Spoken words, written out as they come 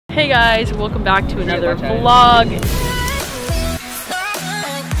Hey guys, welcome back to another vlog.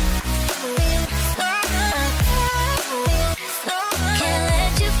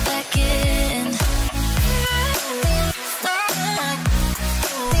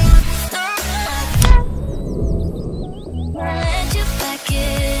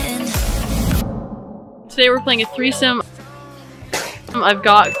 Today we're playing a threesome. I've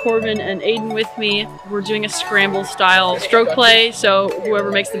got Corbin and Aiden with me. We're doing a scramble style stroke play, so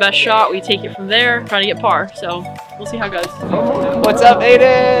whoever makes the best shot, we take it from there, trying to get par. So we'll see how it goes. What's up,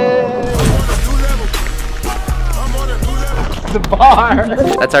 Aiden? The bar.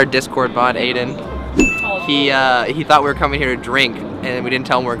 That's our Discord bot, Aiden. He thought we were coming here to drink, and we didn't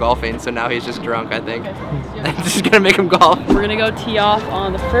tell him we're golfing, so now he's just drunk, I think. I'm just gonna make him golf. We're gonna go tee off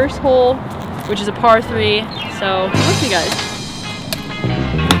on the first hole, which is a par 3. So let's see, guys.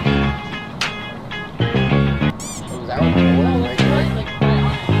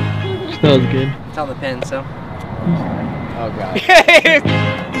 Smells good. It's on the pin, so. Oh god.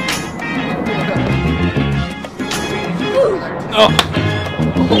 Oh.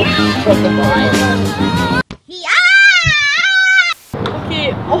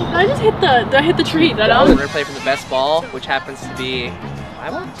 Okay. Oh, did I just hit the tree? We're gonna play for the best ball, which happens to be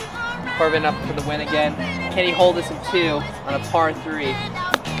my one. Corbin up for the win again. Can he hold us in 2 on a par 3?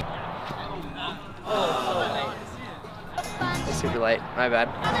 It's super light. My bad.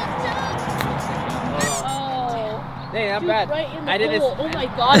 Oh. Hey, not bad. Right in the I did this. Oh my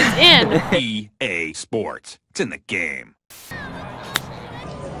god, it's in. EA Sports. It's in the game.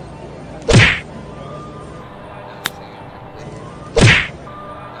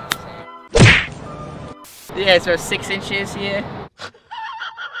 Yeah, so 6 inches here.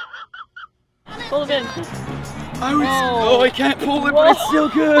 Pull it in. Oh, I can't pull it, but it's still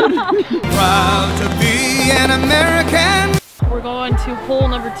good. Proud to be an American. We're going to hole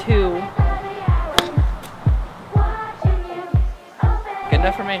number 2. Good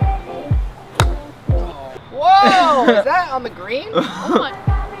enough for me. Whoa! Is that on the green? Oh my.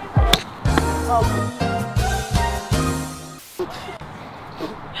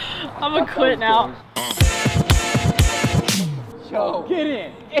 I'm gonna quit now. Yo, get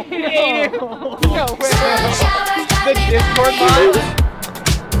in! Get in! Yo, wait. The Discord bot?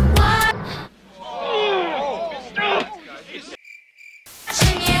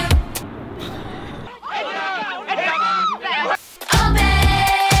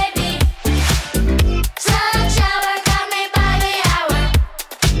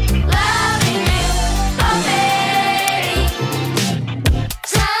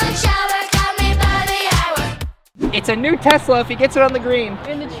 It's a new Tesla if he gets it on the green.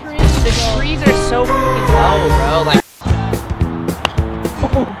 In the tree. The trees are so freaking low, bro. Like.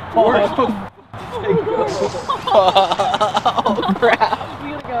 Oh crap. We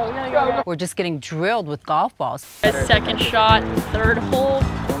gotta go. We're just getting drilled with golf balls. A second shot, 3rd hole.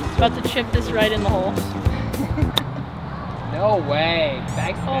 About to chip this right in the hole. No way.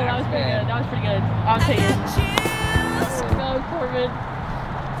 Thanks. Oh, that was pretty good. That was pretty good. I'll take it. Let's go, Corbin.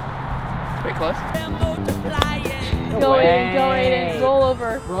 Pretty close. Go Aiden, roll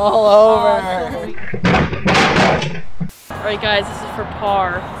over. Roll over. Alright guys, this is for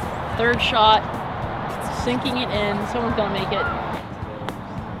par. 3rd shot, sinking it in. Someone's gonna make it.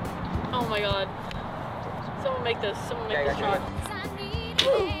 Oh my god. Someone make this shot.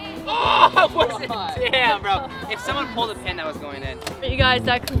 Oh, was it? Damn, bro. If someone pulled a pin, that was going in. Alright you guys,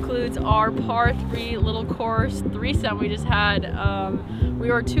 that concludes our par 3 little course threesome we just had. We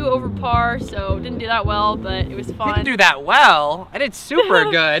were 2 over par, so didn't do that well, but it was fun. Didn't do that well. I did super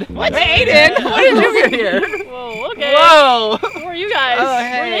good. What? Hey, Aiden, what did you get here? Whoa, okay. Whoa. Who are you guys? Oh,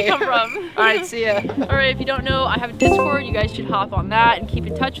 Where hey. did they come from? Alright, see ya. Alright, if you don't know, I have a Discord. You guys should hop on that and keep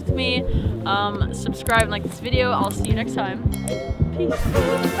in touch with me. Subscribe and like this video. I'll see you next time. Peace.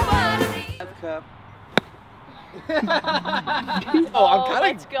 Oh, I'm kind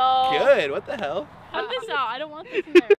Let's go. of good. What the hell? Cut this out. I don't want this in there.